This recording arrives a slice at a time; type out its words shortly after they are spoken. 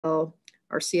our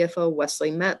CFO,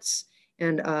 Wesley Metz,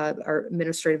 and our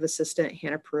administrative assistant,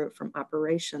 Hannah Pruitt from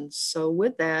operations. So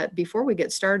with that, before we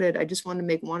get started, I just want to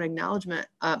make one acknowledgement.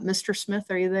 Mr. Smith,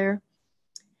 are you there?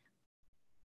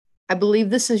 I believe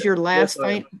this is your last,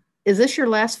 yes, is this your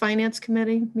last finance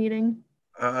committee meeting?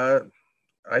 I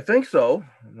think so.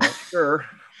 I'm not sure.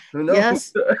 Who knows?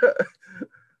 Yes.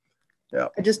 Yeah.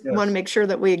 I just want to make sure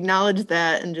that we acknowledge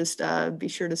that and just be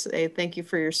sure to say thank you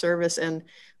for your service. And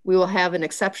we will have an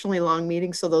exceptionally long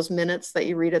meeting. So those minutes that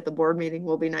you read at the board meeting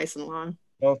will be nice and long.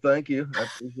 Well, thank you. I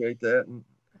appreciate that.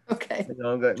 Okay.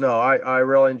 No, I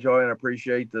really enjoy and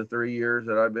appreciate the 3 years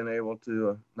that I've been able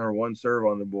to, number one, serve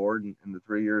on the board, and the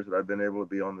 3 years that I've been able to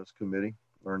be on this committee.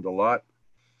 Learned a lot.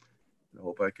 I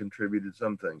hope I contributed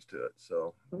some things to it.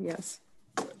 So yes.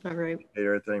 All right. Appreciate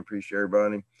everything. Appreciate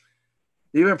everybody.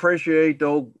 Even appreciate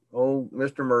old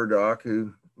Mr. Murdoch,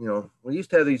 who, we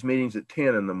used to have these meetings at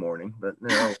 10 in the morning, but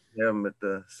now we have them at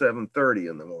 7:30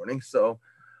 in the morning. So,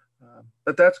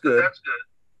 but that's good.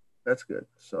 That's good.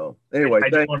 So anyway,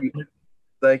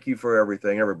 thank you for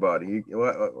everything, everybody.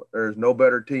 There's no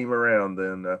better team around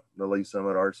than the Lee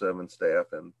Summit R7 staff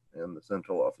and the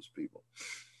central office people.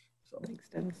 So. Thanks,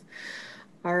 Dennis.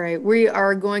 All right, we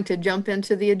are going to jump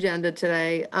into the agenda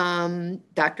today.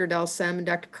 Dr. Delsem and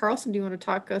Dr. Carlson, do you want to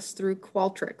talk us through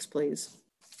Qualtrics, please?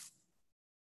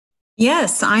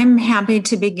 Yes, I'm happy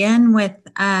to begin with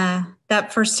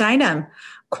that first item.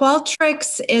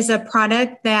 Qualtrics is a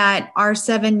product that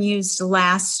R7 used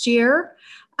last year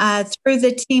through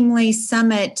the Team Lee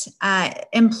Summit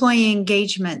Employee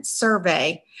Engagement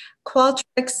Survey.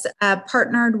 Qualtrics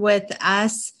partnered with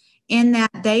us in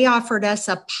that they offered us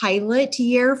a pilot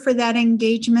year for that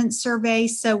engagement survey.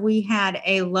 So we had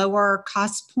a lower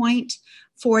cost point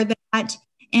for that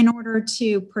in order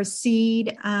to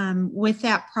proceed with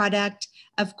that product.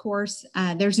 Of course,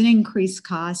 there's an increased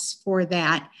cost for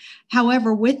that.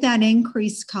 However, with that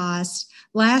increased cost,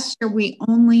 last year we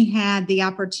only had the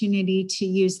opportunity to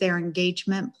use their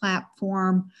engagement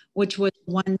platform, which was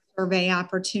one survey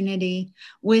opportunity.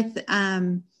 With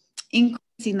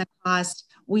increasing the cost,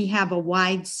 we have a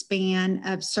wide span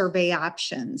of survey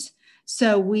options.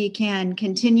 So we can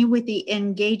continue with the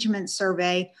engagement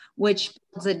survey, which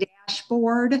builds a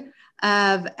dashboard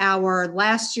of our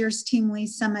last year's Team Lee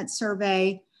Summit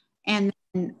survey, and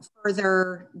then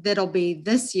further, that'll be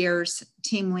this year's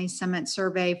Team Lee Summit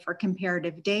survey for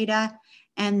comparative data.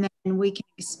 And then we can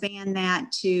expand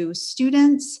that to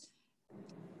students,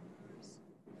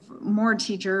 more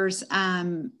teachers,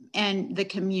 and the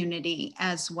community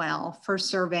as well for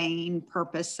surveying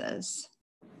purposes.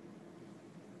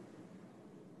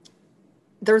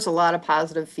 There's a lot of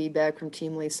positive feedback from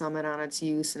Team Lee Summit on its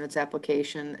use and its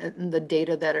application and the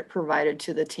data that it provided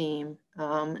to the team.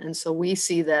 And so we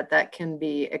see that can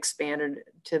be expanded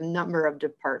to a number of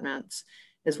departments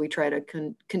as we try to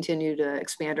continue to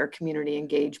expand our community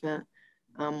engagement.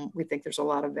 We think there's a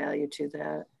lot of value to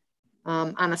that.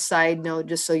 On a side note,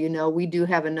 just so you know, we do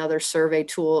have another survey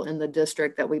tool in the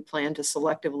district that we plan to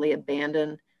selectively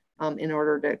abandon in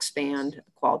order to expand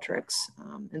Qualtrics.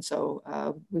 And so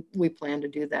we plan to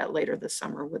do that later this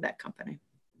summer with that company.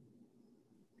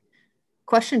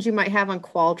 Questions you might have on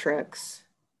Qualtrics?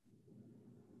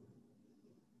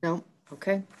 No?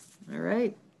 Okay. All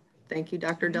right. Thank you,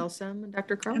 Dr. Delsem and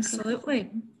Dr. Carlson.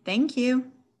 Absolutely. Thank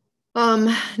you.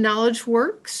 Knowledge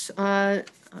Works.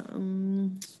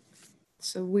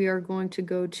 So we are going to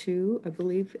go to, I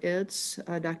believe it's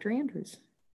Dr. Andrews.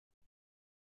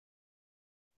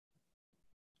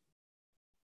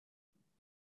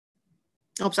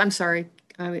 Oops, I'm sorry.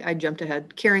 I jumped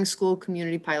ahead. Caring School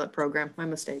Community Pilot Program. My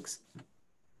mistakes.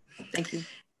 Thank you.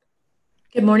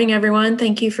 Good morning, everyone.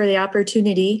 Thank you for the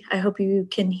opportunity. I hope you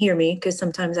can hear me because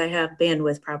sometimes I have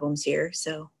bandwidth problems here.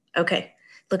 So, okay.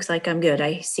 Looks like I'm good.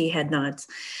 I see head nods.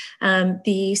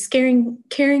 The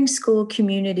Caring School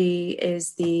Community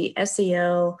is the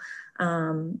SEL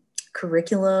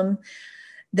curriculum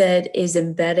that is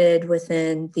embedded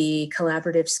within the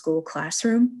collaborative school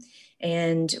classroom.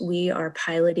 And we are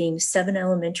piloting 7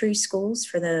 elementary schools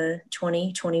for the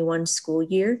 2021 school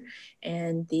year.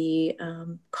 And the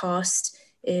cost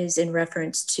is in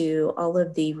reference to all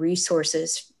of the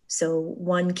resources. So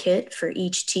 1 kit for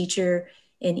each teacher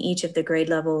in each of the grade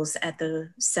levels at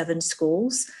the 7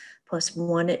 schools, plus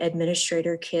 1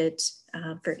 administrator kit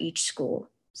for each school.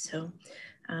 So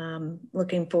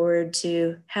looking forward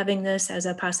to having this as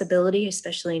a possibility,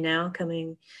 especially now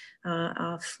coming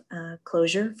off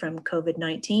closure from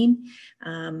COVID-19.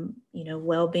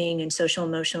 Well-being and social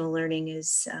emotional learning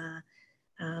is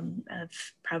of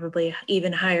probably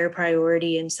even higher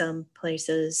priority in some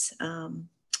places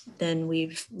than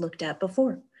we've looked at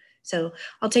before. So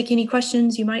I'll take any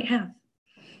questions you might have.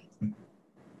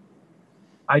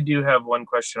 I do have one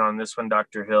question on this one,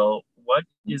 Dr. Hill. What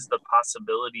is the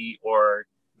possibility, or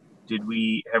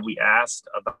have we asked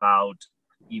about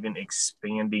even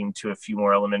expanding to a few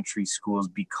more elementary schools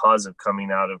because of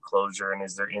coming out of closure?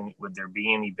 And would there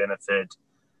be any benefit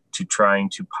to trying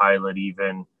to pilot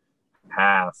even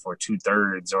half or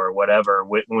 2/3 or whatever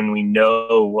when we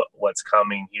know what's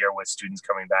coming here with students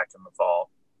coming back in the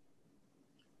fall?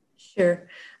 Sure.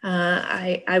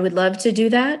 I would love to do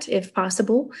that if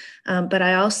possible, but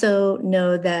I also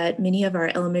know that many of our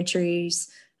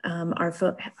elementaries are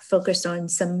focused on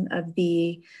some of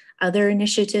the other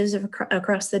initiatives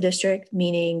across the district,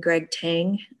 meaning Greg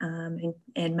Tang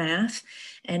and math,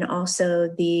 and also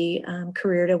the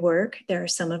career to work. There are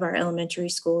some of our elementary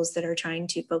schools that are trying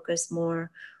to focus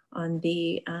more on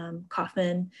the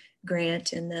Kaufman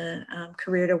grant and the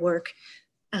career to work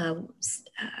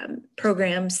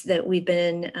programs that we've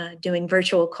been doing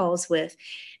virtual calls with.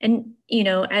 And,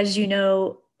 as you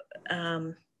know,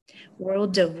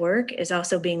 World of Work is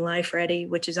also being life ready,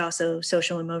 which is also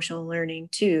social emotional learning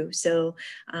too. So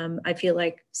I feel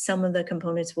like some of the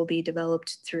components will be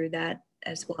developed through that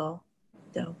as well.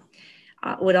 So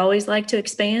I would always like to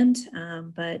expand,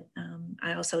 but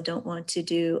I also don't want to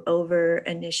do over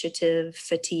initiative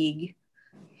fatigue.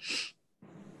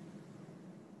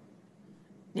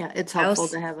 Yeah, it's helpful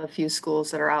to have a few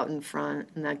schools that are out in front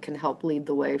and that can help lead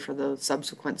the way for the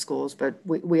subsequent schools, but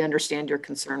we understand your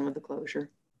concern with the closure.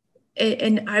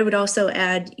 And I would also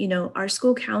add, our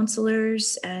school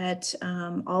counselors at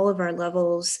all of our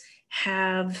levels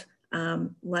have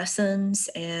lessons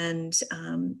and,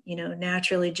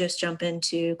 naturally just jump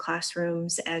into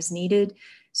classrooms as needed.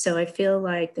 So I feel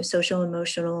like the social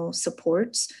emotional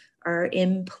supports are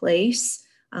in place.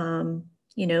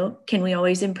 Can we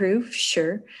always improve?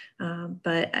 Sure.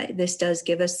 But this does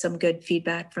give us some good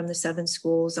feedback from the 7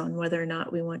 schools on whether or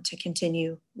not we want to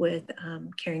continue with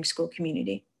caring school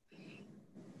community.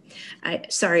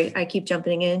 Sorry, I keep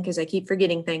jumping in because I keep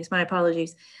forgetting things. My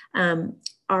apologies.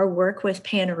 Our work with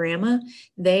Panorama,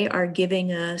 they are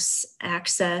giving us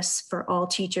access for all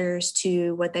teachers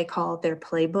to what they call their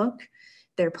playbook.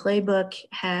 Their playbook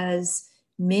has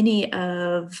many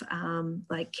of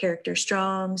like Character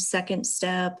Strong, Second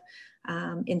Step,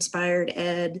 Inspired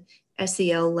Ed,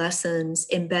 SEL lessons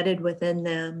embedded within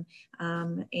them.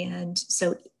 And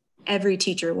so every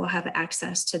teacher will have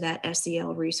access to that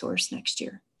SEL resource next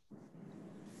year.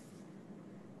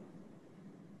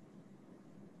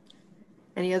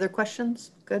 Any other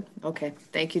questions? Good. Okay.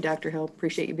 Thank you, Dr. Hill.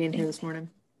 Appreciate you being here this morning.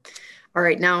 All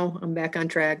right, now I'm back on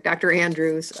track. Dr.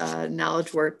 Andrews,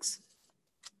 Knowledge Works.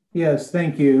 Yes,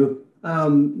 thank you.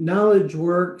 Knowledge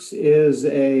Works is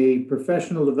a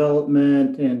professional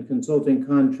development and consulting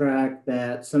contract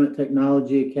that Summit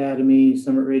Technology Academy,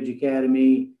 Summit Ridge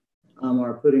Academy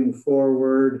are putting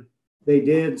forward. They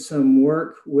did some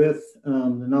work with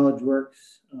the Knowledge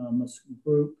Works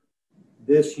group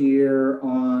this year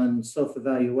on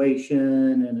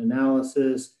self-evaluation and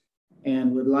analysis,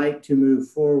 and would like to move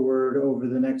forward over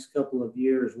the next couple of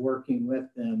years working with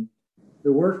them.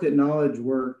 The work that Knowledge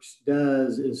Works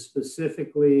does is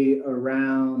specifically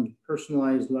around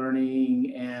personalized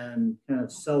learning and kind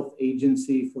of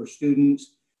self-agency for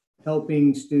students,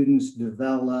 helping students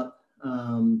develop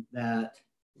that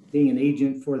being an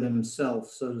agent for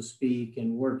themselves, so to speak,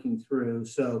 and working through.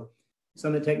 So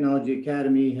Summit Technology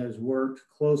Academy has worked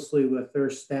closely with their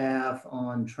staff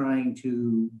on trying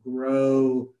to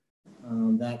grow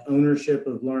that ownership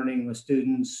of learning with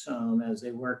students as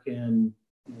they work in,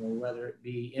 whether it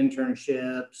be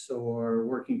internships or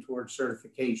working towards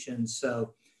certifications.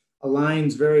 So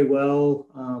aligns very well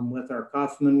with our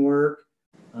Kaufman work.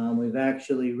 We've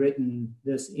actually written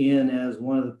this in as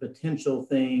one of the potential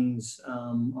things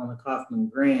on the Kaufman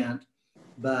grant,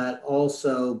 but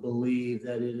also believe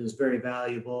that it is very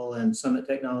valuable, and Summit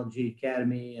Technology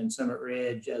Academy and Summit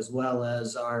Ridge, as well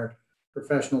as our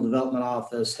professional development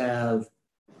office, have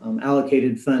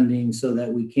allocated funding so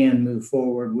that we can move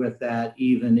forward with that,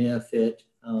 even if it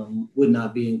would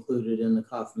not be included in the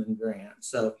Kaufman grant.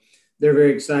 So they're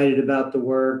very excited about the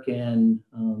work and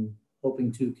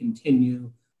hoping to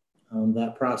continue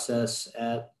that process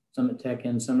at Summit Tech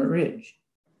and Summit Ridge.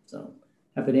 So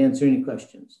happy to answer any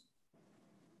questions.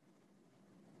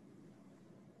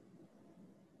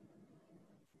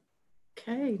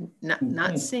 Okay,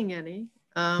 not seeing any.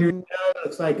 Here now,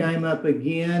 looks like I'm up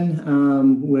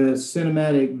again with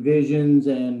cinematic visions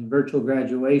and virtual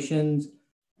graduations.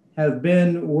 Have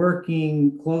been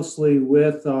working closely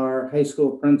with our high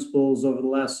school principals over the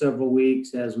last several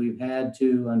weeks as we've had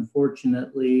to,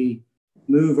 unfortunately,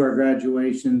 move our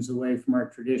graduations away from our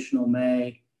traditional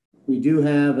May. We do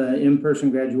have an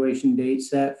in-person graduation date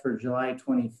set for July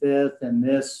 25th, and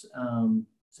this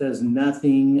says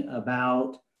nothing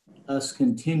about us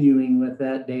continuing with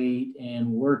that date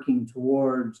and working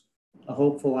towards a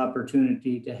hopeful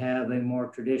opportunity to have a more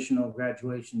traditional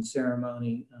graduation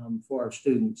ceremony for our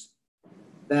students.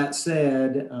 That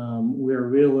said, we're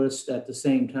realists at the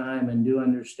same time and do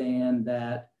understand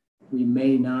that we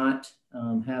may not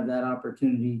have that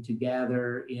opportunity to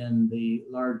gather in the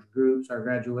large groups. Our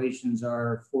graduations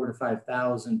are 4,000 to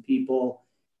 5,000 people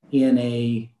in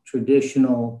a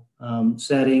traditional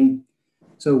setting.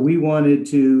 So we wanted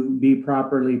to be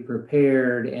properly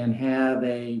prepared and have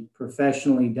a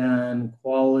professionally done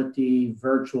quality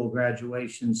virtual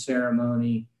graduation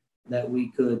ceremony that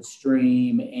we could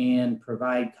stream and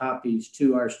provide copies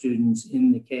to our students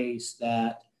in the case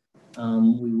that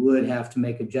we would have to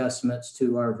make adjustments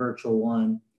to our virtual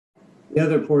one. The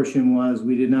other portion was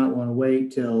we did not want to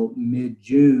wait till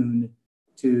mid-June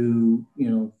to,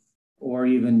 or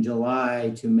even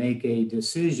July to make a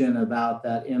decision about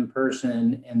that in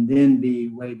person and then be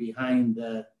way behind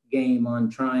the game on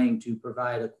trying to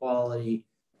provide a quality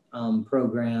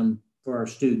program for our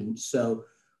students. So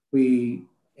we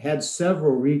had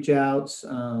several reach outs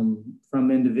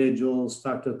from individuals,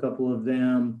 talked to a couple of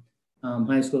them.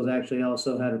 High schools actually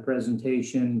also had a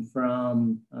presentation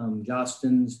from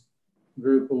Justin's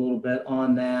group a little bit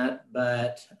on that,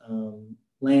 but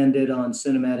landed on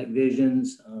Cinematic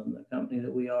Visions, a company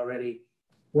that we already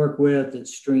work with that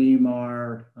stream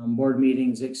our board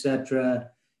meetings,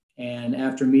 etc. And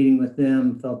after meeting with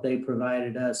them, felt they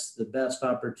provided us the best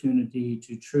opportunity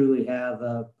to truly have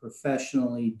a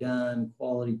professionally done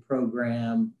quality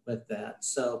program with that.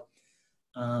 So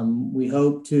we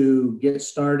hope to get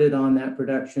started on that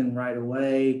production right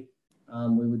away.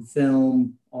 We would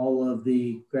film all of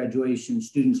the graduation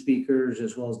student speakers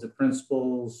as well as the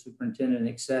principals, superintendent,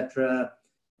 etc.,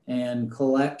 and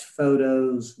collect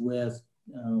photos with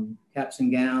caps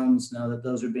and gowns now that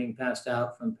those are being passed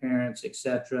out from parents,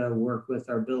 etc., work with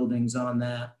our buildings on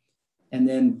that, and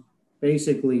then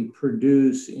basically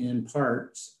produce in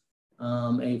parts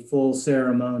a full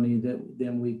ceremony that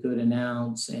then we could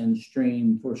announce and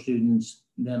stream for students,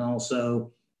 then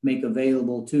also make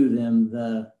available to them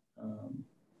the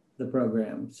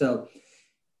program. So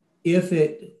if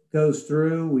it goes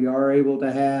through, we are able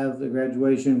to have the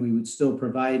graduation, we would still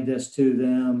provide this to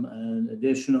them, an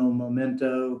additional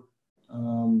memento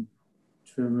to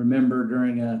remember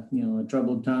during a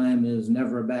troubled time is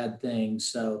never a bad thing.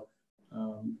 So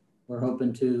we're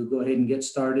hoping to go ahead and get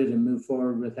started and move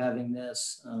forward with having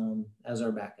this as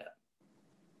our backup.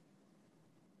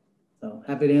 So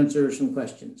happy to answer some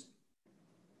questions.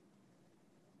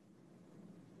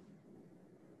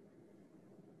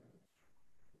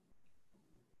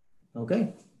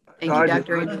 Okay. Thank you,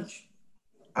 Dr. Andrews.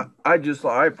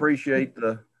 I appreciate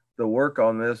the work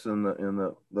on this and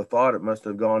the thought it must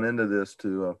have gone into this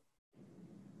to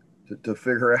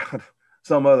figure out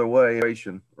some other way.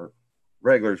 Or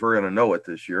regulars, we're going to know it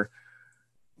this year.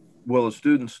 Will the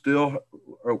students still,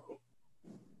 or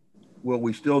will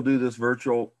we still do this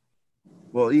virtual?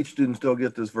 Will each student still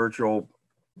get this virtual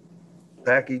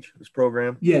package, this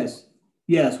program? Yes.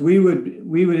 Yes, we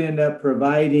would end up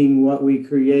providing what we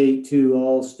create to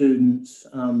all students,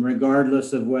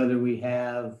 regardless of whether we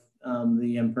have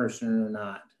the in-person or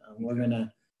not. We're going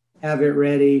to have it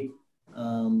ready.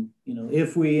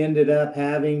 If we ended up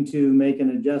having to make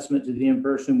an adjustment to the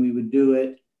in-person, we would do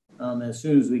it as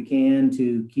soon as we can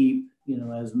to keep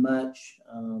as much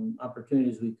opportunity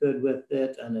as we could with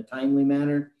it in a timely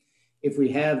manner. If we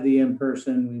have the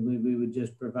in-person, we would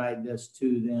just provide this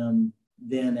to them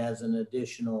then as an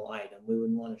additional item. We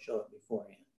wouldn't want to show it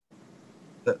beforehand.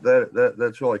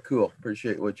 That's really cool.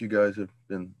 Appreciate what you guys have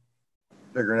been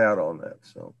figuring out on that.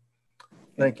 So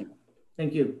thank you.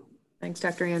 Thank you. Thanks,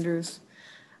 Dr. Andrews.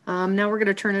 Now we're going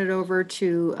to turn it over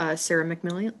to Sarah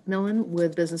McMillan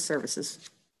with Business Services.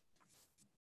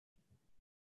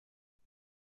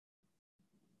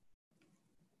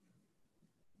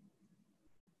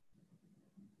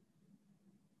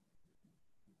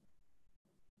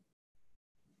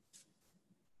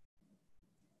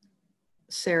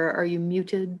 Sarah, are you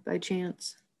muted by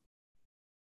chance?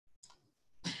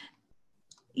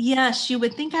 Yes, you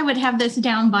would think I would have this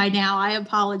down by now. I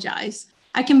apologize.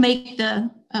 I can make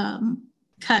the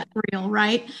cut real,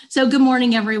 right? So good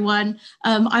morning, everyone.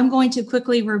 I'm going to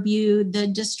quickly review the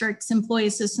district's employee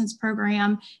assistance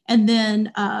program and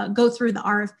then go through the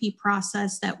RFP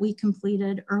process that we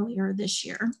completed earlier this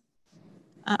year.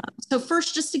 So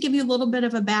first, just to give you a little bit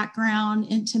of a background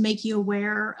and to make you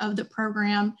aware of the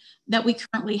program that we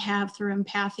currently have through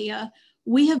Empathia.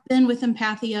 We have been with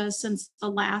Empathia since the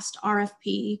last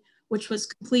RFP, which was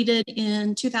completed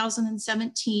in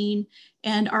 2017,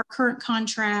 and our current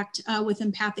contract with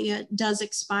Empathia does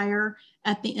expire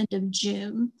at the end of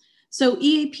June. So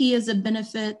EAP is a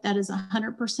benefit that is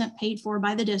 100% paid for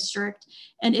by the district,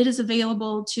 and it is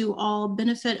available to all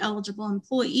benefit eligible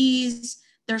employees,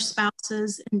 their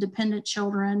spouses, and dependent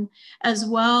children, as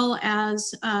well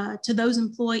as to those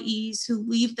employees who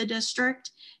leave the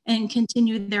district and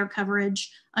continue their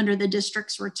coverage under the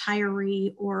district's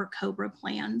retiree or COBRA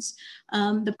plans.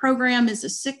 The program is a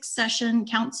 6-session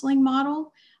counseling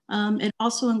model. It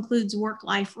also includes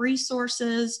work-life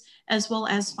resources, as well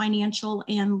as financial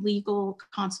and legal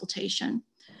consultation.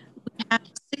 We have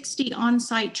 60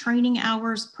 on-site training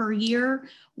hours per year,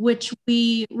 which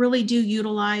we really do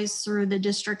utilize through the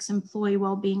district's employee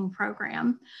well-being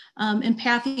program.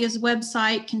 Empathia's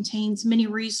website contains many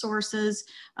resources,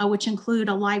 which include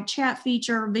a live chat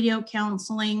feature, video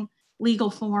counseling,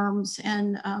 legal forms,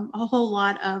 and a whole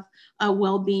lot of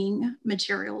well-being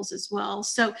materials as well.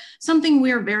 So something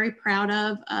we're very proud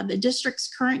of. The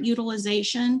district's current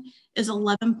utilization is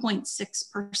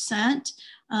 11.6%.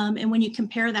 And when you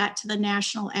compare that to the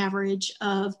national average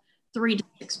of 3 to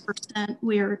 6%,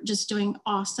 we're just doing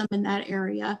awesome in that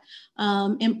area.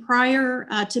 And prior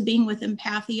to being with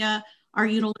Empathia, our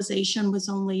utilization was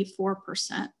only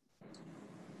 4%.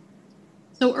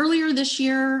 So earlier this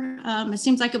year, it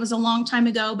seems like it was a long time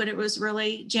ago, but it was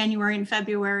really January and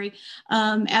February.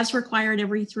 As required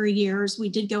every 3 years, we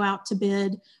did go out to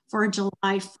bid for a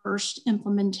July 1st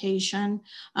implementation.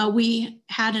 We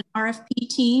had an RFP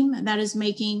team that is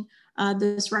making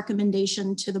this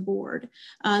recommendation to the board.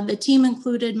 The team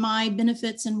included my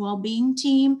benefits and well-being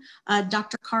team,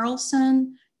 Dr.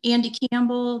 Carlson, Andy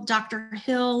Campbell, Dr.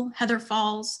 Hill, Heather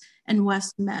Falls, and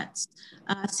Wes Metz.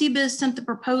 CBIZ sent the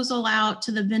proposal out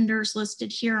to the vendors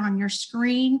listed here on your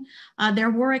screen. There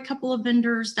were a couple of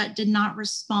vendors that did not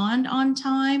respond on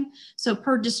time. So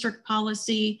per district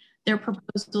policy, their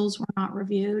proposals were not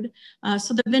reviewed.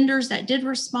 So the vendors that did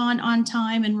respond on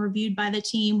time and reviewed by the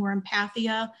team were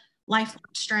Empathia,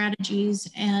 LifeWork Strategies,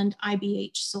 and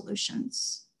IBH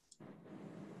Solutions.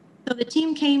 So the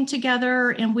team came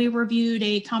together and we reviewed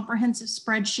a comprehensive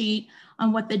spreadsheet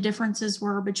on what the differences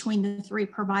were between the 3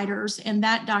 providers, and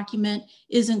that document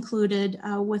is included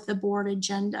with the board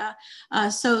agenda.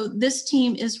 So this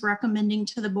team is recommending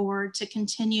to the board to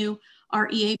continue our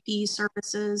EAP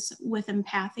services with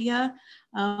Empathia.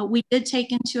 We did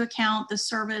take into account the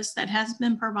service that has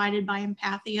been provided by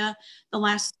Empathia the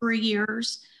last 3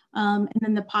 years, and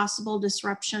then the possible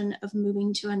disruption of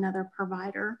moving to another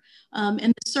provider. And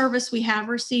the service we have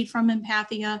received from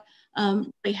Empathia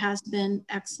really has been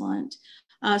excellent.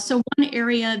 So one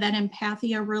area that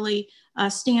Empathia really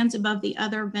stands above the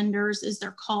other vendors is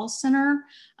their call center.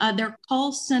 Their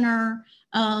call center,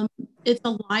 it's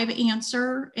a live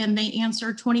answer, and they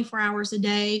answer 24 hours a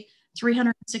day,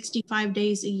 365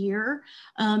 days a year,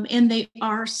 and they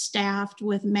are staffed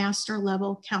with master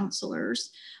level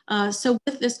counselors. So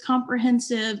with this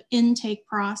comprehensive intake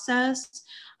process,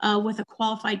 with a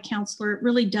qualified counselor, it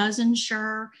really does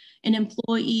ensure an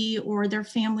employee or their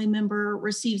family member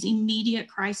receives immediate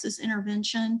crisis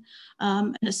intervention,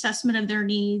 an assessment of their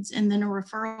needs, and then a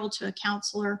referral to a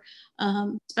counselor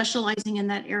specializing in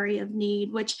that area of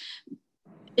need, which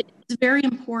it's very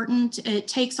important. It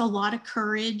takes a lot of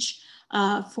courage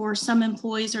for some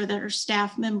employees or their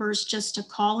staff members just to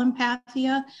call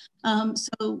Empathia.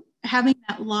 So having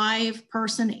that live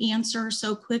person answer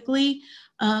so quickly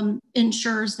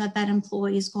ensures that that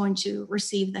employee is going to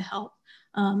receive the help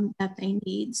that they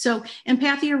need. So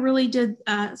Empathia really did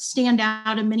stand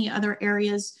out in many other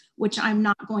areas, which I'm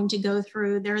not going to go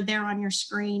through. They're there on your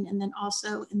screen and then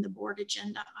also in the board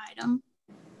agenda item.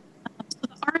 So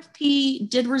the RFP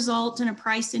did result in a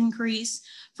price increase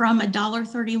from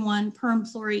 $1.31 per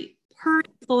employee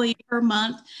per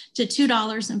month to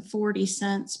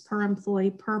 $2.40 per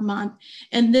employee per month.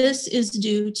 And this is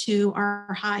due to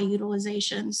our high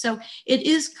utilization. So it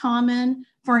is common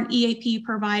for an EAP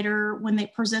provider, when they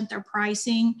present their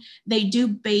pricing, they do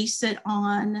base it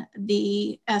on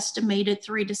the estimated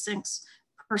 3 to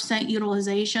 6%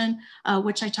 utilization,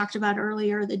 which I talked about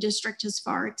earlier. The district has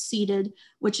far exceeded,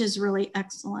 which is really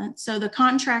excellent. So the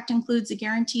contract includes a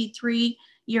guaranteed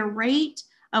 3-year rate.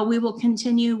 We will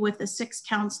continue with the 6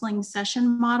 counseling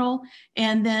session model,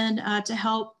 and then to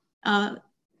help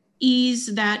ease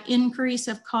that increase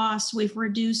of costs, we've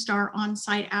reduced our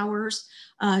on-site hours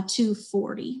to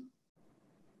 40.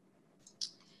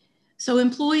 So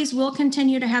employees will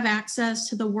continue to have access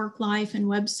to the work life and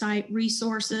website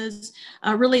resources.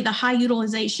 Really, the high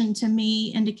utilization to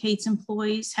me indicates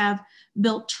employees have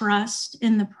built trust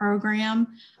in the program,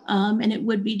 and it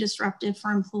would be disruptive for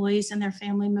employees and their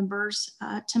family members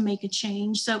to make a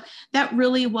change. So that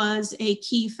really was a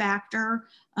key factor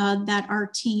that our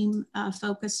team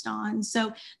focused on.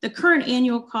 So the current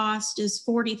annual cost is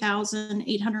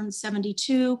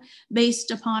 $40,872 based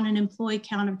upon an employee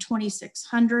count of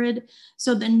 2,600.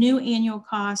 So the new annual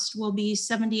cost will be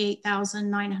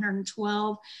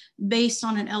 $78,912 based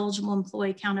on an eligible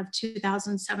employee count of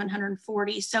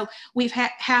 2,740. So we've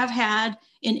have had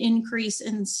an increase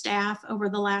in staff over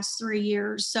the last 3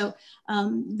 years. So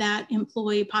that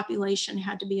employee population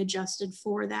had to be adjusted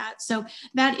for that. So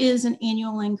that is an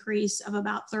annual increase of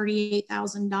about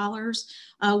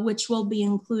 $38,000, which will be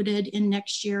included in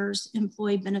next year's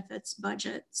employee benefits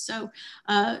budget. So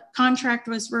contract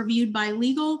was reviewed by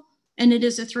legal, and it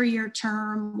is a 3-year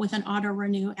term with an auto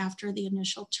renew after the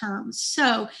initial term.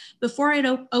 So before I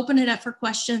open it up for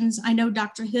questions, I know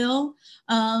Dr. Hill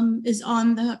is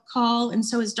on the call, and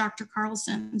so is Dr.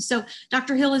 Carlson. So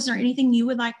Dr. Hill, is there anything you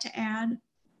would like to add?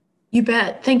 You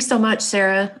bet. Thanks so much,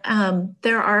 Sarah.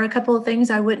 There are a couple of things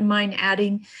I wouldn't mind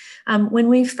adding. When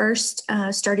we first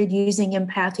started using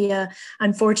Empathia,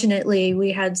 unfortunately,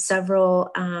 we had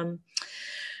several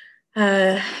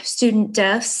student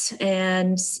deaths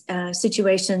and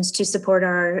situations to support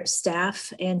our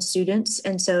staff and students.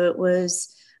 And so it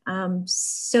was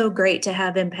so great to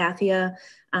have Empathia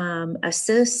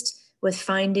assist with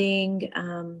finding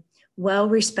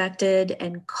well-respected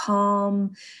and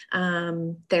calm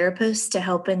therapists to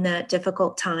help in that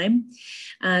difficult time.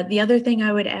 The other thing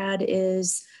I would add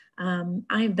is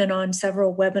I've been on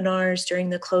several webinars during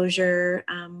the closure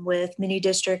with many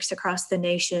districts across the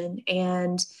nation,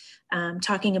 and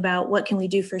talking about what can we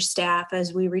do for staff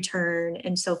as we return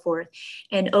and so forth.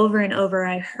 And over,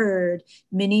 I heard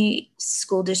many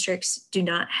school districts do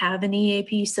not have an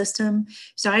EAP system.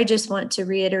 So I just want to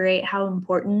reiterate how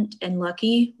important and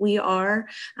lucky we are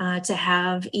to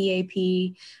have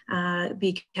EAP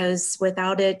because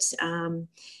without it,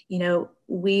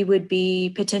 we would be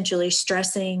potentially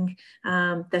stressing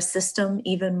the system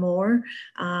even more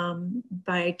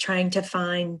by trying to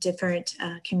find different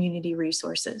community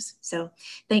resources. So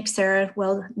thanks, Sarah.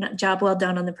 Job well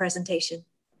done on the presentation.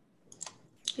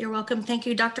 You're welcome. Thank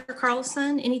you. Dr.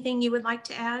 Carlson, anything you would like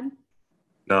to add?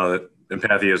 No,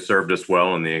 Empathia has served us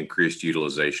well, and the increased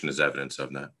utilization is evidence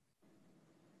of that.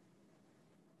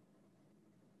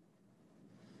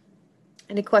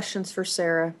 Any questions for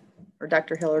Sarah or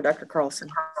Dr. Hill or Dr. Carlson?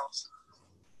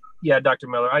 Yeah, Dr.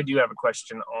 Miller, I do have a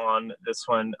question on this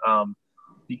one.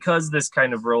 Because this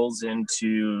kind of rolls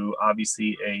into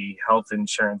obviously a health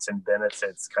insurance and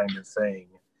benefits kind of thing.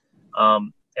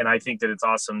 And I think that it's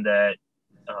awesome that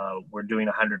we're doing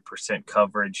 100%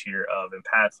 coverage here of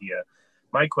Empathia.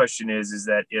 My question is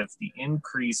that if the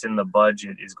increase in the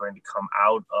budget is going to come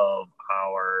out of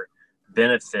our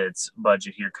benefits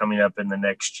budget here coming up in the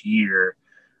next year,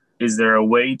 is there a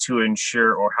way to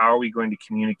ensure, or how are we going to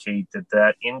communicate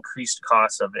that increased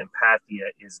cost of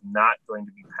Empathia is not going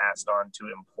to be passed on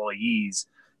to employees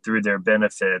through their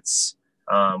benefits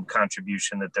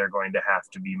contribution that they're going to have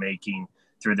to be making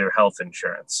through their health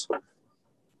insurance?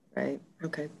 Right.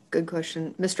 Okay. Good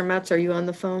question. Mr. Metz, are you on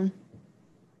the phone?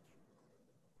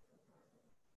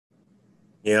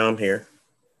 Yeah, I'm here.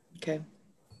 Okay.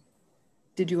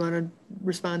 Did you want to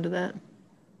respond to that?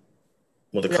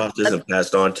 Well, the cost isn't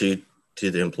passed on to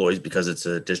the employees because it's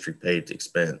a district paid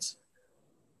expense.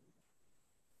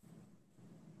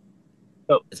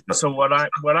 So what I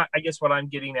guess what I'm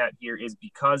getting at here is,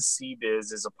 because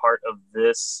CBiz is a part of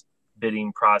this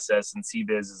bidding process, and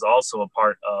CBiz is also a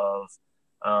part of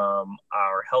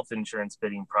our health insurance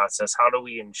bidding process, how do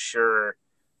we ensure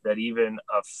that even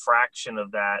a fraction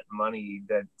of that money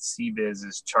that CBiz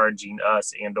is charging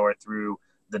us and or through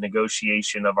the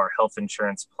negotiation of our health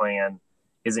insurance plan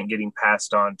isn't getting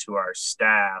passed on to our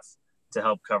staff to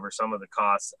help cover some of the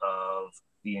costs of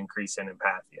the increase in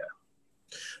Empathia?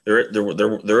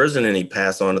 There isn't any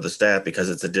pass on to the staff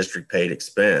because it's a district paid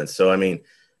expense. So, I mean,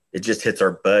 it just hits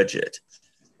our budget.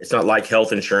 It's not like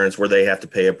health insurance where they have to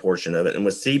pay a portion of it. And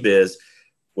with CBiz,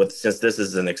 since this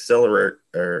is an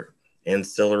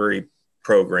ancillary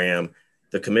program,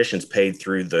 the commission's paid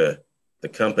through the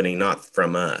company, not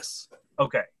from us.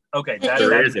 Okay.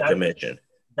 There is a commission.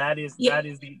 That's the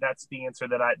answer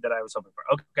that I was hoping for.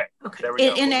 Okay. There we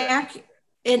go.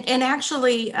 And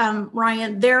actually,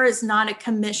 Ryan, there is not a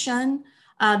commission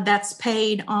that's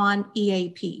paid on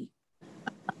EAP.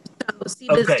 So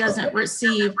CBiz doesn't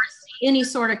receive any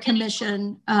sort of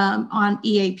commission on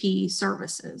EAP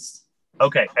services.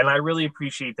 Okay, and I really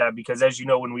appreciate that because, as you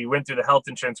know, when we went through the health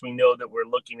insurance, we know that we're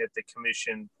looking at the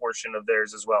commission portion of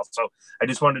theirs as well. So I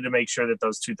just wanted to make sure that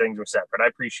those two things were separate. I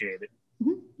appreciate it.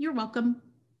 You're welcome.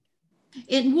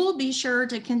 And we'll be sure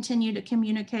to continue to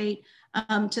communicate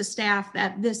to staff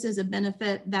that this is a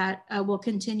benefit that will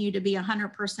continue to be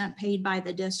 100% paid by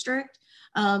the district.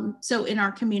 So in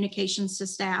our communications to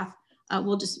staff,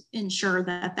 we'll just ensure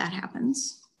that that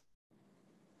happens.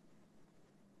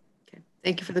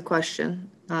 Thank you for the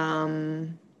question.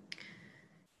 And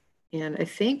I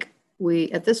think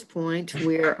at this point,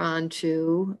 we're on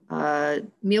to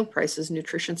meal prices,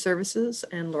 nutrition services,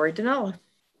 and Lori Dinella.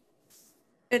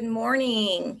 Good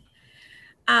morning.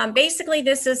 Basically,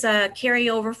 this is a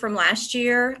carryover from last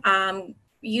year.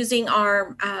 Using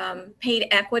our paid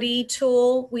equity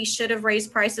tool, we should have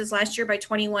raised prices last year by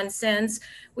 21 cents.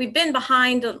 We've been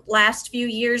behind the last few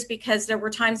years because there were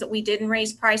times that we didn't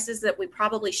raise prices that we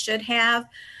probably should have.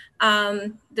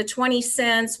 The 20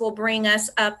 cents will bring us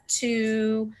up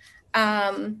to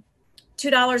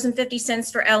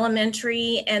 $2.50 for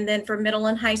elementary, and then for middle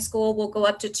and high school, we'll go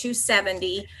up to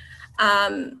 $2.70.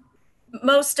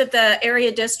 Most of the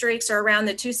area districts are around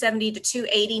the 270 to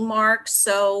 280 mark.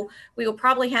 So we will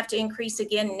probably have to increase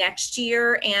again next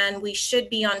year, and we should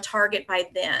be on target by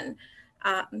then.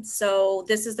 So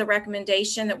this is the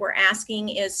recommendation that we're asking,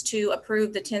 is to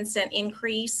approve the 10-cent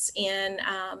increase in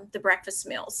the breakfast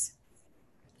meals.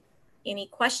 Any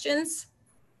questions?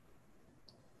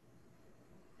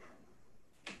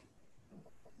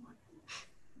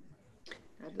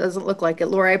 Doesn't look like it.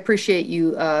 Laura, I appreciate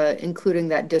you including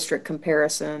that district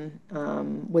comparison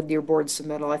with your board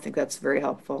submittal. I think that's very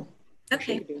helpful.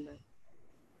 Okay.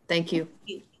 Thank you.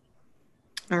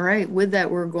 All right, with that,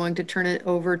 we're going to turn it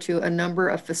over to a number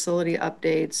of facility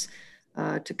updates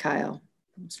to Kyle,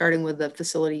 starting with the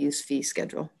facility use fee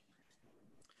schedule.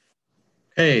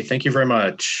 Hey, thank you very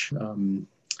much.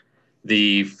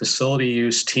 The facility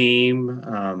use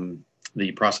team, the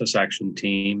process action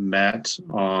team met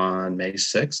on May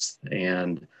 6th,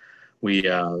 and we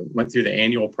went through the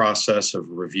annual process of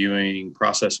reviewing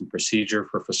process and procedure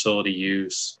for facility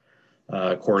use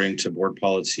according to board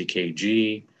policy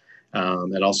KG.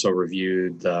 It also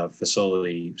reviewed the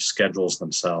facility schedules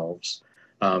themselves.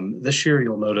 This year,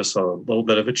 you'll notice a little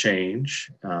bit of a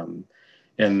change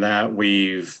in that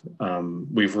we've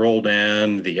rolled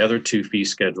in the other two fee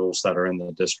schedules that are in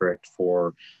the district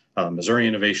for Missouri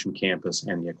Innovation Campus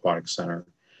and the Aquatic Center.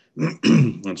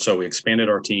 And so we expanded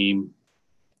our team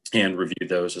and reviewed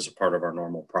those as a part of our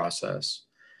normal process.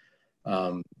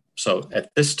 So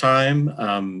at this time,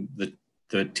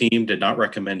 the team did not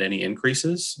recommend any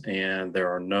increases, and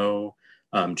there are no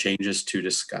changes to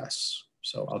discuss.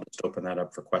 So I'll just open that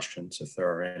up for questions if there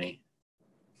are any.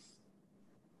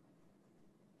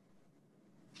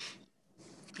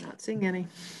 Not seeing any.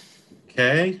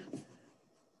 Okay.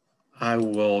 I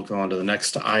will go on to the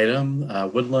next item,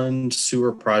 Woodland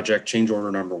Sewer Project Change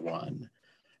Order Number 1.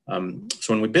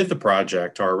 So when we bid the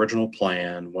project, our original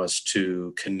plan was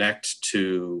to connect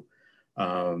to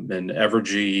an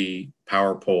Evergy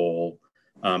power pole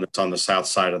that's on the south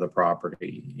side of the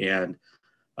property. And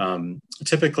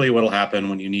typically what will happen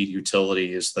when you need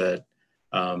utility is that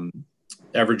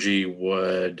Evergy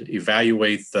would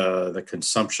evaluate the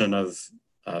consumption of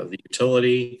the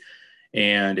utility.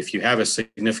 And if you have a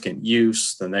significant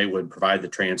use, then they would provide the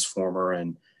transformer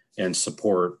and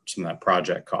support some of that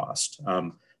project cost.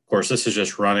 Of course, this is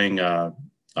just running a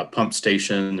pump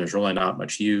station. There's really not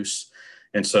much use.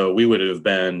 And so we would have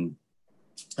been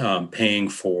paying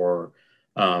for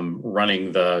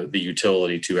running the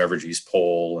utility to Evergy's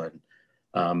pole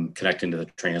and connecting to the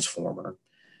transformer.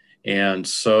 And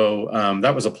so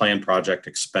that was a planned project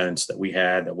expense that we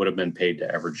had that would have been paid to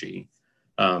Evergy.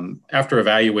 After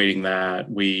evaluating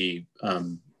that, we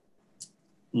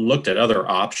looked at other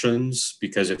options,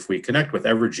 because if we connect with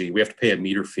Evergy, we have to pay a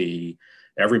meter fee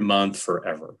every month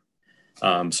forever.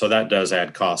 So that does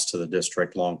add cost to the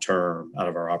district long-term out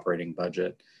of our operating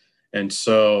budget. And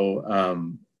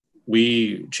so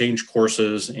we changed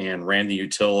courses and ran the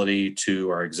utility to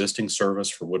our existing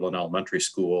service for Woodland Elementary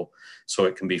School, so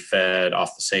it can be fed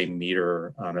off the same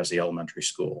meter as the elementary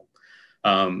school.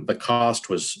 The cost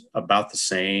was about the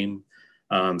same,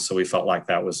 so we felt like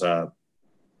that was a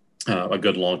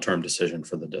good long-term decision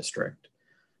for the district.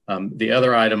 The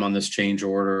other item on this change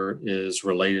order is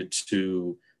related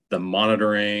to the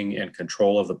monitoring and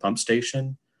control of the pump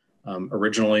station.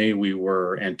 Originally, we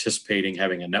were anticipating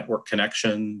having a network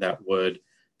connection that would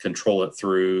control it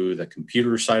through the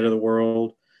computer side of the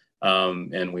world,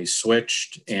 and we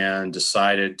switched and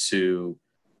decided to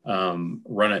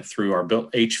run it through our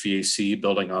HVAC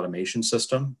building automation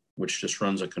system, which just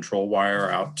runs a control wire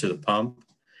out to the pump.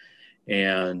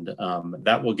 And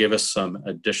that will give us some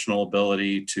additional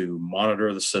ability to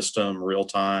monitor the system real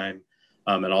time,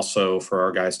 and also for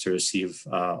our guys to receive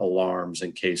alarms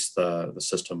in case the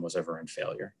system was ever in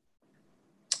failure.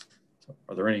 So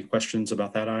are there any questions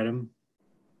about that item?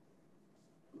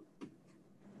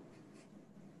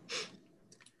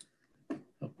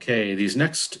 Okay, these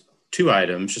next two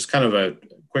items, just kind of a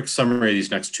quick summary of these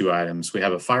next two items. We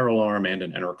have a fire alarm and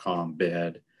an intercom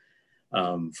bid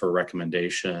for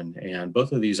recommendation. And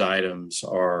both of these items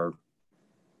are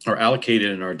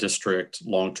allocated in our district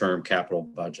long-term capital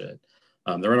budget.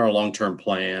 They're in our long-term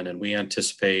plan, and we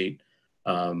anticipate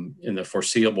in the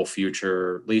foreseeable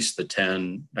future, at least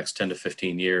the next 10 to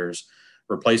 15 years,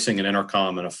 replacing an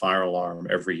intercom and a fire alarm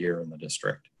every year in the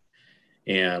district.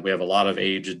 And we have a lot of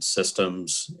aged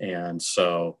systems, and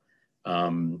so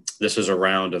this is a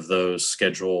round of those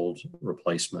scheduled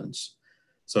replacements.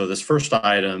 So this first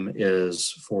item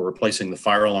is for replacing the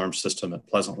fire alarm system at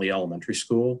Pleasantly Elementary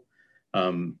School. I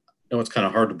know it's kind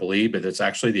of hard to believe, but it's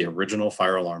actually the original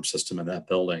fire alarm system in that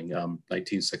building,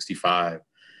 1965.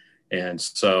 And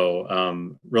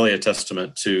so really a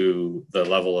testament to the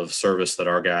level of service that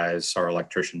our guys, our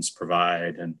electricians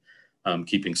provide, and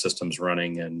keeping systems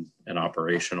running and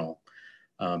operational.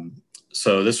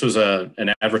 So this was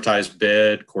an advertised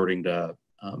bid according to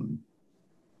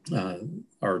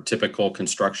our typical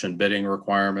construction bidding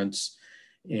requirements.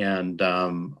 And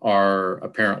our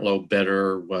apparent low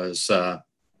bidder was,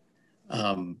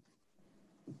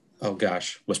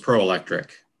 was Pro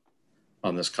Electric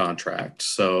on this contract.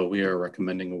 So we are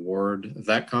recommending award of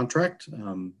that contract.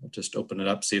 I'll just open it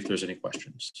up, see if there's any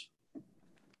questions.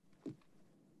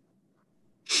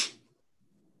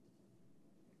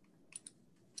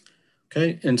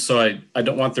 Okay, and so I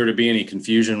don't want there to be any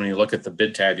confusion when you look at the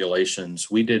bid tabulations.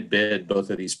 We did bid both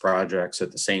of these projects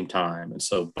at the same time. And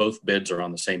so both bids are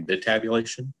on the same bid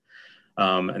tabulation.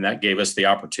 And that gave us the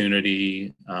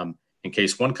opportunity, in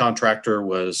case one contractor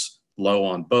was low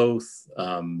on both,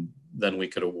 then we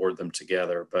could award them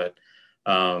together. But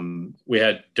we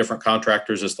had different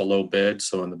contractors as the low bid.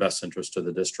 So in the best interest of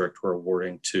the district, we're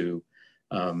awarding to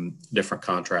different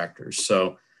contractors.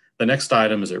 So the next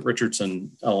item is at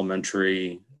Richardson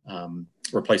Elementary,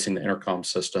 replacing the intercom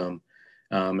system.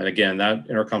 And again, that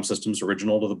intercom system is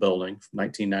original to the building from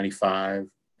 1995.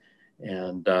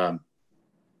 And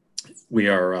we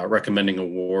are recommending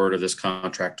award of this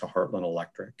contract to Heartland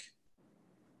Electric.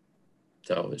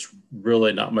 So there's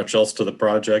really not much else to the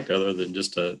project other than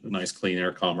just a nice clean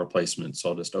intercom replacement. So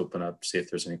I'll just open up, see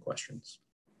if there's any questions.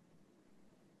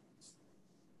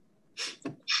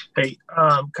 Hey,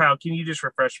 Kyle, can you just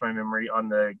refresh my memory on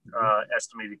the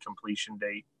estimated completion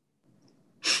date?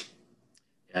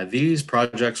 Yeah, these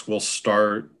projects will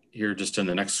start here just in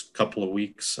the next couple of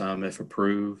weeks, if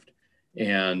approved.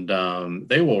 And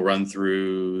they will run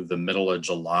through the middle of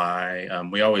July.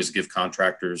 We always give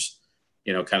contractors,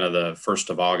 kind of the 1st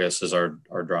of August is our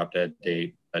drop dead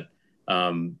date, but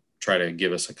try to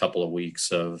give us a couple of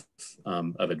weeks of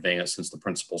advance since the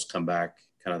principals come back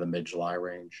kind of the mid-July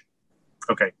range.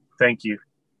 Okay, thank you.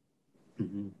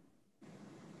 Mm-hmm.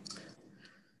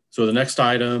 So the next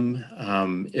item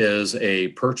is a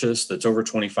purchase that's over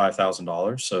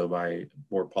 $25,000. So by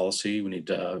board policy, we need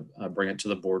to bring it to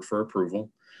the board for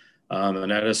approval.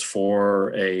 And that is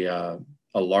for a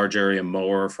large area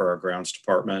mower for our grounds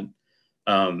department.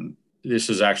 This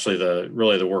is actually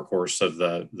really the workhorse of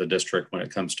the district when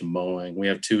it comes to mowing. We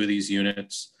have 2 of these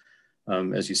units.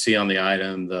 As you see on the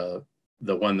item, the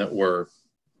one that we're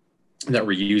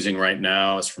using right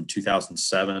now is from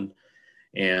 2007.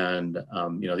 And,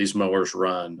 these mowers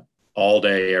run all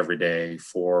day, every day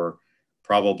for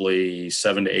probably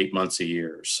 7 to 8 months a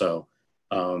year. So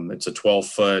it's a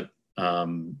 12-foot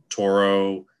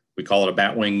Toro. We call it a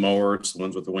batwing mower. It's the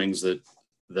ones with the wings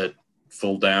that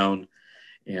fold down.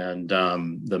 And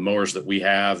the mowers that we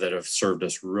have that have served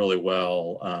us really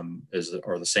well are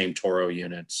the same Toro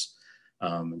units.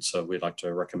 And so we'd like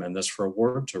to recommend this for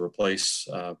award to replace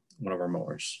one of our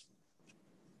mowers.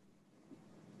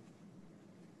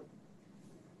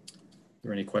 Are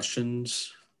there any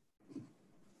questions?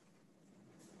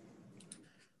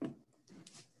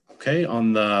 Okay,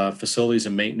 on the facilities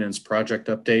and maintenance project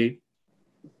update,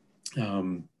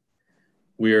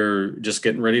 we're just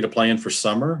getting ready to plan for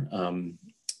summer.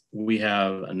 We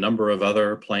have a number of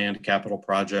other planned capital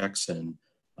projects and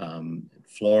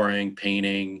flooring,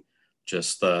 painting,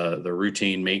 just the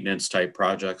routine maintenance type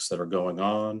projects that are going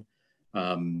on.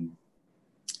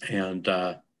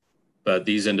 But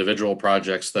these individual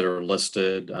projects that are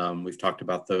listed, we've talked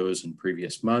about those in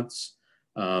previous months.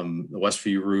 The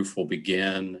Westview roof will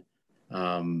begin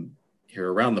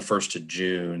here around the 1st of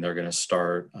June. They're going to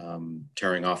start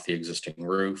tearing off the existing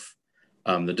roof.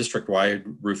 The district-wide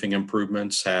roofing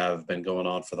improvements have been going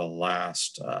on for the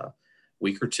last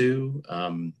week or two,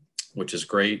 which is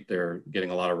great. They're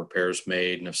getting a lot of repairs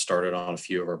made and have started on a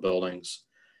few of our buildings.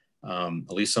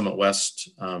 Lee's Summit West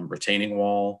retaining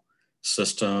wall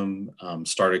system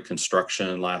started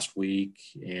construction last week,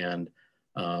 and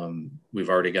we've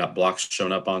already got blocks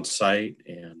shown up on site,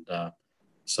 and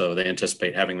so they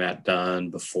anticipate having that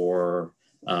done before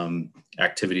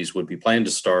activities would be planned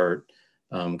to start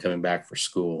coming back for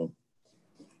school.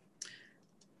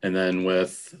 And then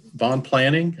with bond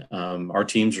planning, our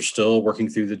teams are still working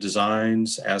through the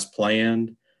designs as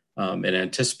planned in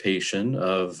anticipation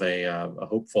of a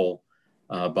hopeful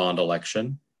bond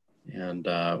election. And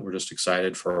we're just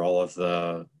excited for all of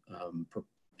the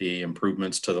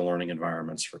improvements to the learning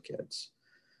environments for kids.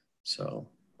 So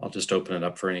I'll just open it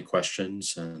up for any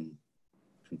questions and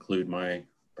conclude my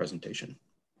presentation.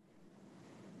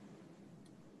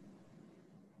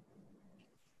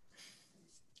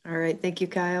 All right, thank you,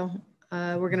 Kyle.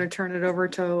 We're going to turn it over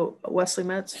to Wesley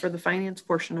Metz for the finance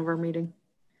portion of our meeting.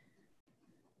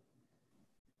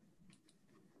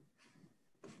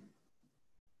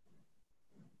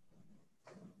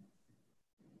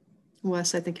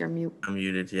 Wes, I think you're mute. I'm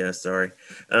muted. Yeah, sorry.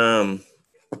 The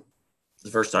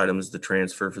first item is the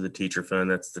transfer for the teacher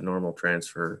fund. That's the normal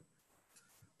transfer.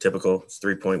 Typical. It's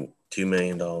 $3.2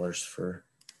 million for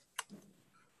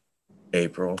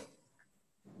April.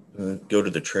 Go to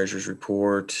the treasurer's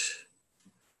report.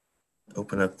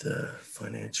 Open up the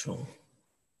financial.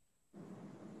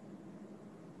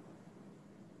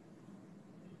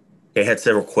 Okay, I had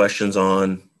several questions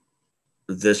on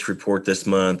this report this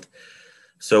month.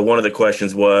 So one of the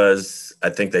questions was,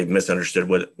 I think they misunderstood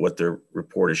what the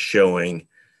report is showing.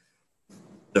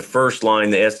 The first line,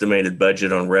 the estimated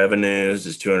budget on revenues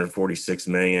is $246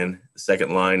 million. The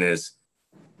second line is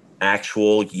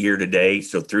actual year to date.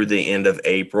 So through the end of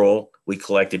April, we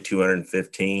collected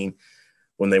 215.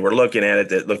 When they were looking at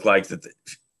it, it looked like that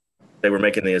they were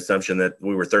making the assumption that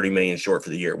we were 30 million short for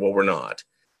the year. Well, we're not.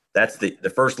 That's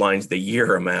the first line's the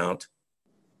year amount.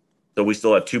 So we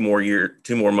still have two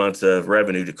more months of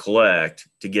revenue to collect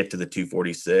to get to the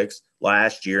 246.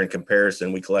 Last year, in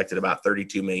comparison, we collected about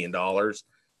 $32 million.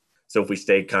 So if we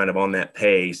stayed kind of on that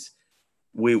pace,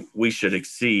 we should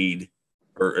exceed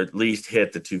or at least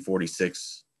hit the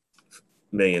 246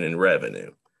 million in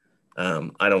revenue.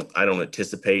 I don't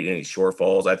anticipate any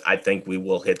shortfalls. I think we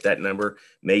will hit that number,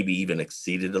 maybe even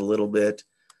exceed it a little bit.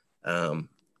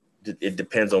 It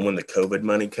depends on when the COVID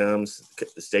money comes.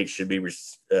 The state should be,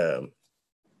 it's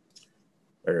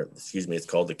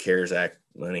called the CARES Act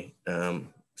money.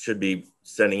 Should be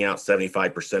sending out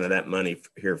 75% of that money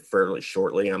here fairly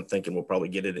shortly. I'm thinking we'll probably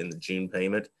get it in the June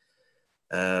payment,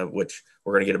 which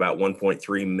we're going to get about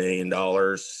 $1.3 million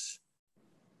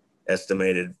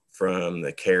estimated from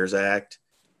the CARES Act.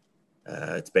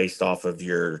 It's based off of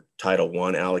your Title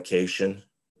I allocation,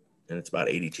 and it's about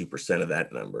 82% of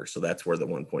that number. So that's where the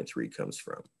 1.3 comes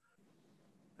from.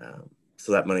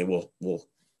 So that money we'll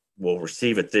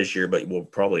receive it this year, but we'll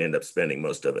probably end up spending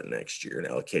most of it next year and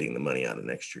allocating the money out of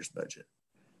next year's budget.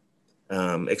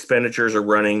 Expenditures are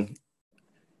running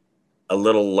a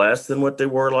little less than what they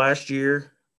were last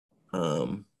year,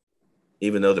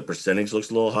 even though the percentage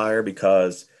looks a little higher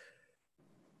because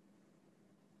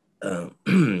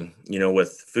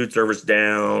with food service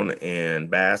down and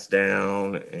BAS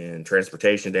down and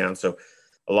transportation down. So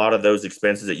a lot of those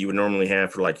expenses that you would normally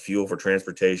have for like fuel for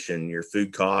transportation, your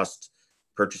food costs,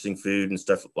 purchasing food and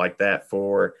stuff like that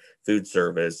for food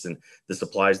service, and the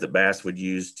supplies that BAS would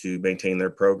use to maintain their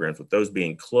programs, with those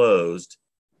being closed,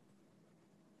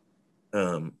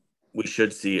 we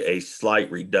should see a slight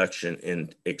reduction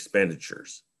in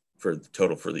expenditures for the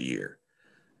total for the year.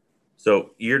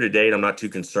 So year to date, I'm not too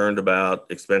concerned about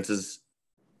expenses,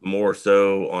 more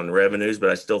so on revenues, but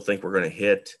I still think we're going to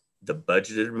hit the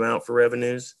budgeted amount for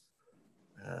revenues.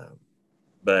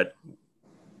 But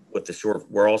with the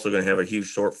we're also going to have a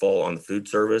huge shortfall on the food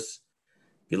service.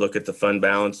 If you look at the fund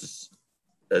balance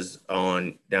as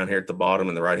on down here at the bottom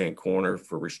in the right-hand corner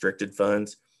for restricted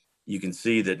funds, you can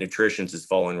see that nutrition is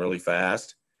falling really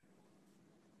fast.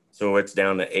 So it's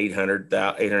down to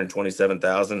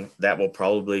 827,000. That will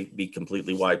probably be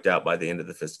completely wiped out by the end of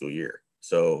the fiscal year.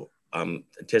 So I'm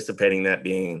anticipating that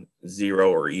being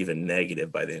zero or even negative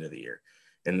by the end of the year.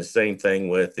 And the same thing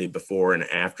with the before and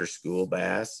after school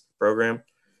BAS program.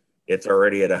 It's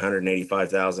already at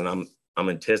 185,000. I'm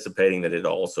anticipating that it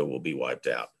also will be wiped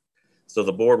out. So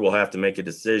the board will have to make a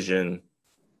decision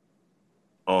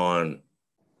on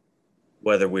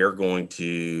whether we are going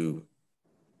to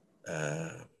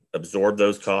absorb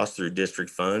those costs through district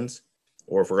funds,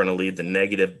 or if we're going to leave the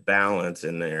negative balance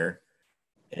in there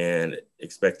and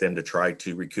expect them to try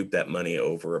to recoup that money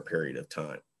over a period of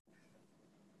time.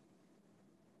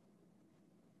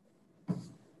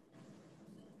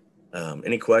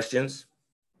 Any questions?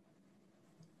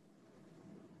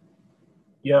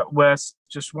 Yeah, Wes,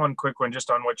 just one quick one,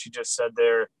 just on what you just said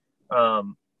there.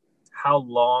 How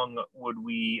long would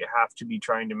we have to be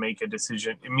trying to make a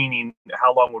decision? Meaning,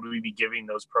 how long would we be giving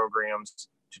those programs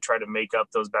to try to make up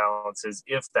those balances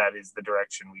if that is the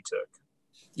direction we took?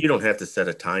 You don't have to set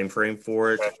a time frame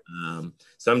for it. Okay.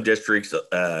 Some districts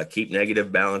keep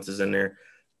negative balances in there.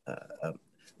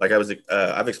 Like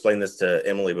I've explained this to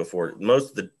Emily before.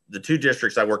 Most of the two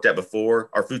districts I worked at before,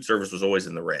 our food service was always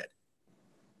in the red.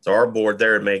 So our board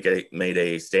there made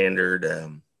a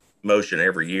standard motion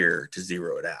every year to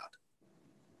zero it out.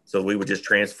 So we would just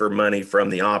transfer money from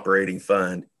the operating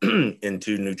fund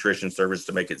into nutrition service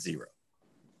to make it zero,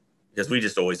 because we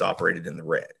just always operated in the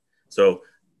red. So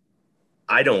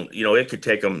I don't, it could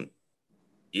take them,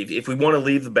 if we want to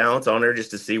leave the balance on there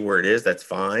just to see where it is, that's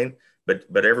fine.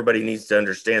 But everybody needs to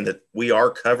understand that we are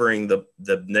covering the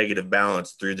negative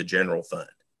balance through the general fund.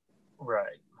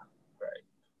 Right.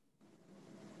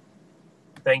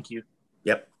 Thank you.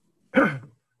 Yep.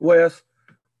 Wes.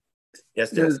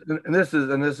 Yes. This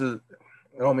is.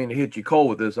 I don't mean to hit you cold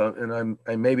with this, and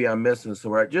maybe I'm missing this.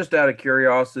 Right. Just out of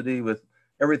curiosity, with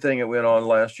everything that went on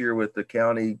last year with the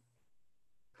county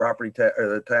property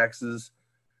taxes,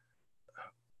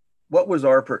 what was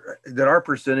did our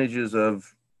percentages of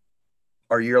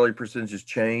our yearly percentages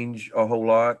change a whole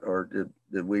lot, or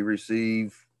did we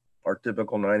receive our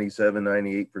typical 97,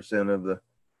 98% of the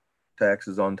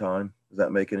taxes on time? Does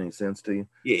that make any sense to you?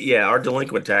 Yeah, our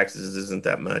delinquent taxes isn't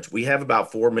that much. We have about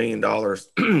 $4 million.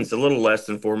 It's a little less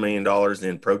than $4 million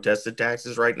in protested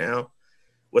taxes right now.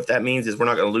 What that means is we're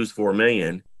not going to lose $4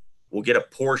 million. We'll get a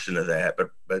portion of that,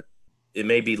 but it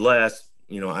may be less.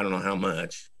 I don't know how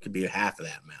much. It could be half of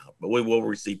that amount, but we will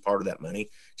receive part of that money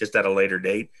just at a later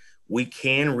date. We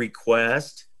can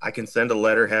request. I can send a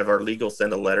letter, have our legal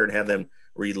send a letter, and have them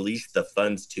release the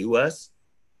funds to us.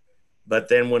 But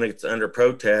then when it's under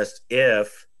protest,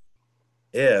 if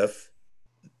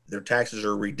their taxes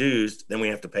are reduced, then we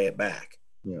have to pay it back.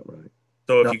 Yeah, right.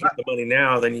 So if you get the money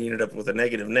now, then you end up with a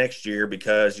negative next year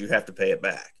because you have to pay it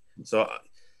back. So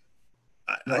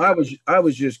I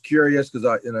was just curious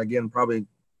because and again, probably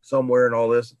somewhere in all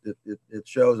this, it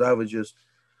shows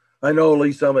I know at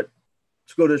least some at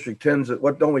school district tends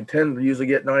don't we tend to usually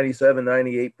get 97,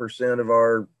 98% of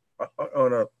our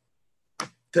on a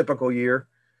typical year.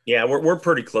 Yeah, we're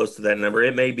pretty close to that number.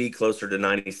 It may be closer to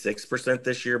 96%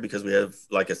 this year because we have,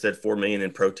 like I said, $4 million in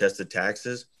protested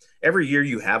taxes. Every year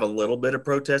you have a little bit of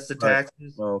protested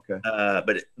taxes. Right. Oh, okay.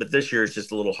 But this year it's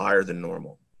just a little higher than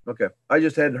normal. Okay. I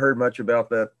just hadn't heard much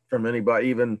about that from anybody,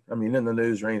 even in the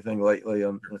news or anything lately,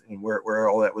 and where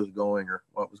all that was going or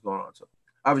what was going on. So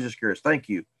I was just curious. Thank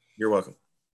you. You're welcome.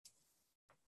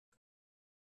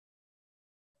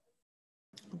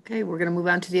 Okay, we're going to move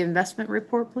on to the investment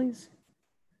report, please.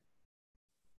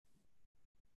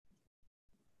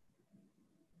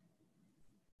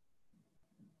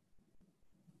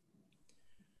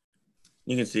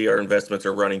 You can see our investments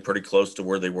are running pretty close to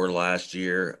where they were last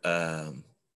year.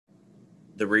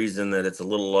 The reason that it's a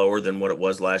little lower than what it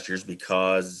was last year is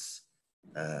because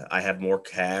I have more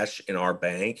cash in our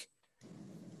bank.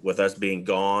 With us being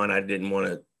gone, I didn't want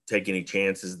to take any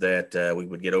chances that we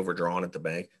would get overdrawn at the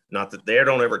bank. Not that they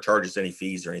don't ever charge us any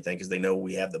fees or anything because they know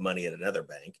we have the money at another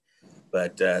bank.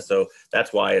 But so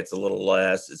that's why it's a little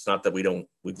less. It's not that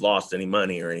we've lost any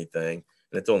money or anything.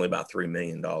 And it's only about $3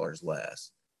 million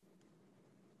less.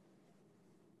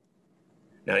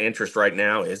 Now, interest right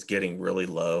now is getting really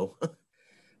low.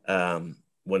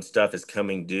 When stuff is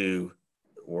coming due,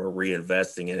 we're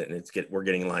reinvesting in it, and we're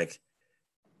getting like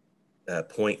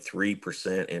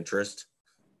 0.3% interest.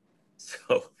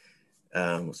 So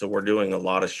we're doing a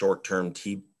lot of short-term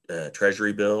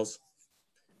treasury bills,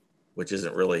 which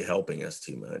isn't really helping us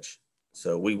too much.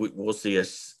 So we'll see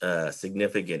a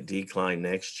significant decline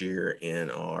next year in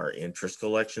our interest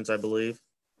collections, I believe.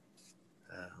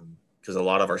 Because a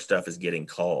lot of our stuff is getting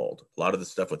called. A lot of the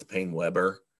stuff with the Payne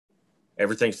Weber,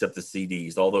 everything except the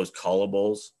CDs, all those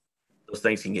callables, those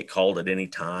things can get called at any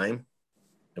time.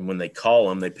 And when they call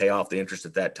them, they pay off the interest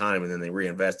at that time, and then they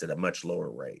reinvest at a much lower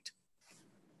rate.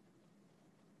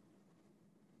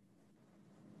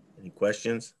 Any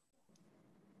questions?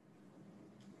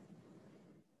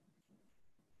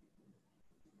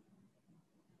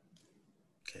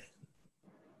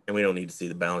 And we don't need to see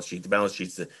the balance sheet. The balance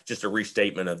sheet's just a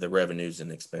restatement of the revenues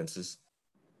and expenses.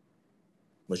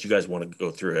 Unless you guys want to go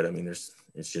through it. I mean,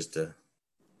 it's just the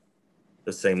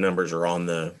same numbers are on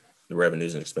the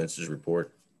revenues and expenses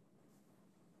report.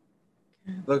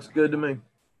 Looks good to me.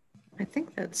 I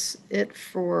think that's it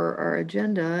for our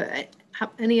agenda.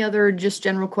 Any other just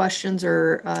general questions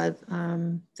or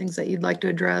things that you'd like to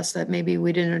address that maybe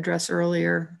we didn't address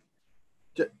earlier?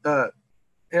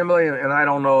 Emily, and I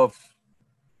don't know if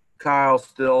Kyle's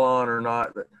still on or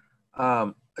not, but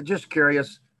just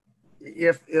curious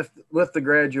if with the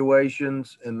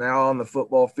graduations and now on the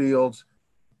football fields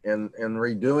and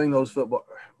redoing those football,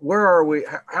 where are we?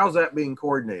 How's that being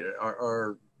coordinated?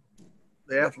 Are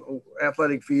the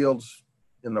athletic fields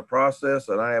in the process,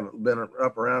 and I haven't been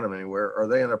up around them anywhere, are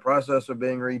they in the process of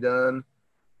being redone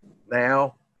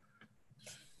now?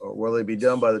 Or will they be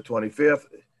done by the 25th?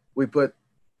 We put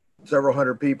several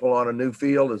hundred people on a new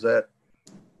field. Does that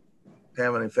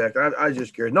have an effect? I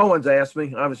just curious. No one's asked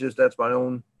me. That's my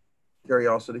own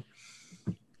curiosity.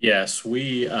 Yes,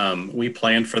 we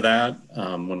planned for that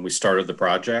when we started the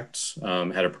project.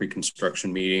 Had a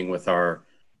pre-construction meeting with our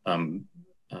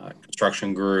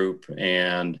construction group,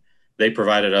 and they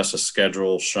provided us a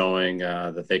schedule showing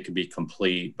that they could be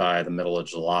complete by the middle of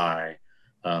July,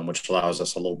 which allows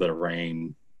us a little bit of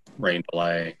rain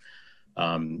delay.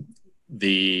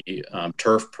 The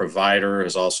turf provider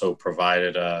has also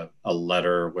provided a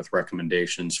letter with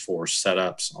recommendations for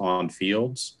setups on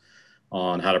fields,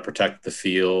 on how to protect the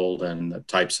field and the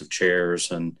types of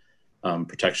chairs and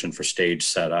protection for stage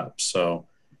setup. So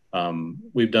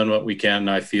we've done what we can,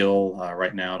 I feel,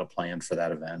 right now to plan for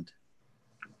that event.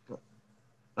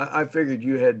 I figured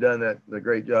you had done the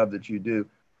great job that you do.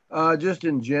 Just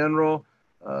in general,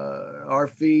 our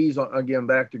fees, again,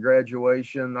 back to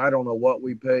graduation, I don't know what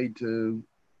we paid to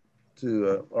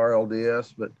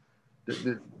RLDS, but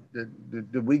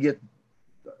did we get,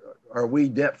 are we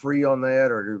debt free on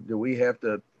that, or do we have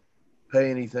to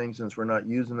pay anything since we're not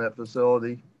using that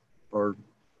facility for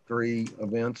 3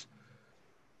 events?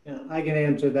 Yeah, I can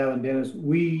answer that one, Dennis.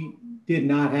 We did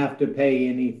not have to pay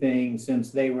anything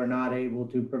since they were not able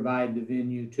to provide the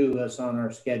venue to us on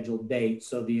our scheduled date.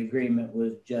 So the agreement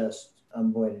was just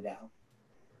voided out.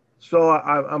 So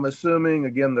I'm assuming,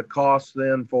 again, the cost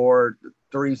then for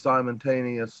 3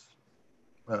 simultaneous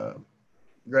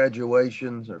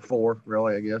graduations, or 4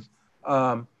 really, I guess.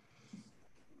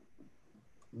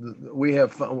 We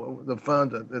have the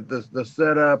funds, the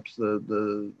setups,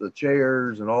 the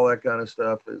chairs and all that kind of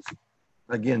stuff is,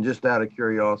 again, just out of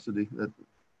curiosity,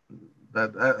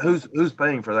 that who's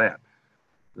paying for that?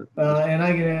 And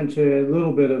I can answer a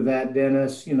little bit of that,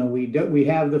 Dennis. You know, we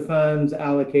have the funds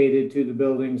allocated to the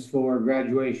buildings for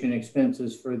graduation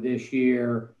expenses for this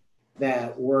year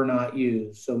that were not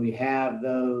used. So we have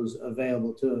those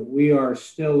available to it. We are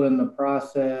still in the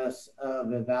process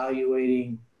of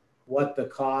evaluating what the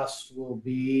cost will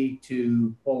be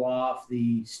to pull off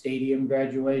the stadium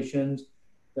graduations.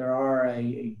 There are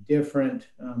a different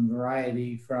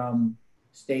variety from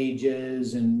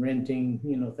stages and renting,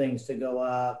 things to go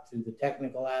up, to the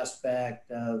technical aspect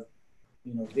of,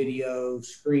 video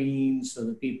screens so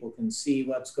that people can see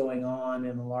what's going on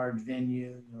in a large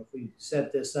venue. If we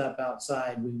set this up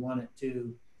outside, we want it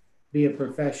to be a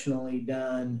professionally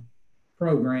done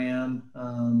program,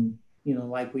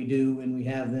 like we do when we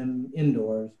have them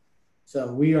indoors.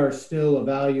 So we are still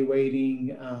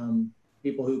evaluating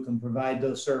people who can provide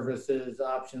those services,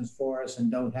 options for us,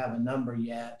 and don't have a number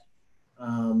yet.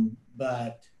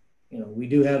 But we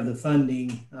do have the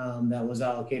funding that was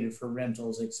allocated for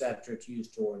rentals, et cetera, to use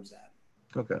towards that.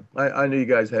 Okay, I knew you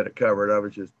guys had it covered. I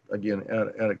was just, again,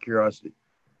 out of curiosity.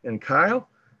 And Kyle,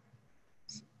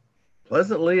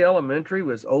 Pleasantly Elementary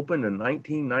was opened in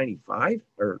 1995,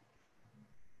 or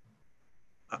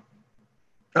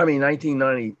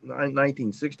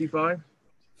 1965.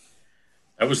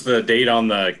 That was the date on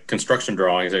the construction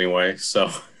drawings, anyway. So,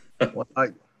 well,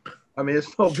 I mean,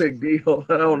 it's no big deal.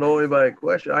 I don't know anybody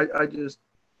question. I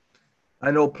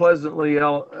know Pleasantly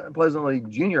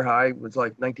Junior High was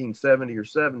like 1970 or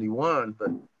 71,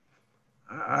 but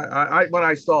I when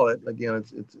I saw it again,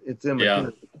 it's immaterial.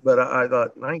 Yeah. But I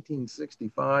thought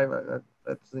 1965.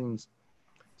 That seemed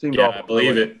yeah, awful.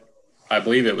 I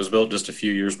believe it was built just a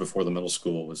few years before the middle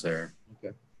school was there.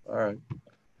 Okay. All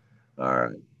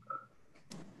right.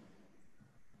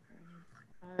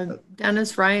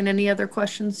 Dennis, Ryan, any other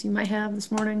questions you might have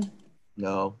this morning?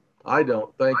 No, I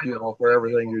don't. Thank you all for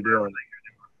everything you're doing.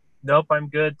 Nope, I'm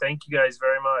good. Thank you guys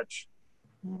very much.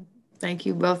 Thank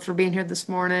you both for being here this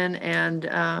morning. And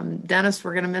Dennis,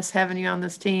 we're going to miss having you on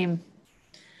this team.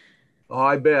 Oh,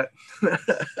 I bet.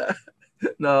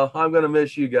 No, I'm going to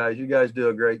miss you guys. You guys do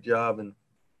a great job, and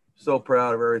so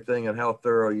proud of everything and how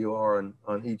thorough you are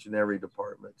on each and every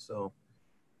department. So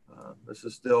this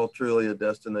is still truly a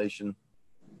destination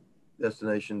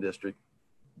district.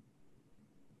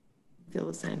 Feel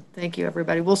the same. Thank you,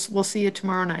 everybody. We'll see you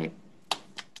tomorrow night.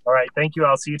 All right. Thank you.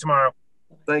 I'll see you tomorrow.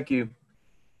 Thank you.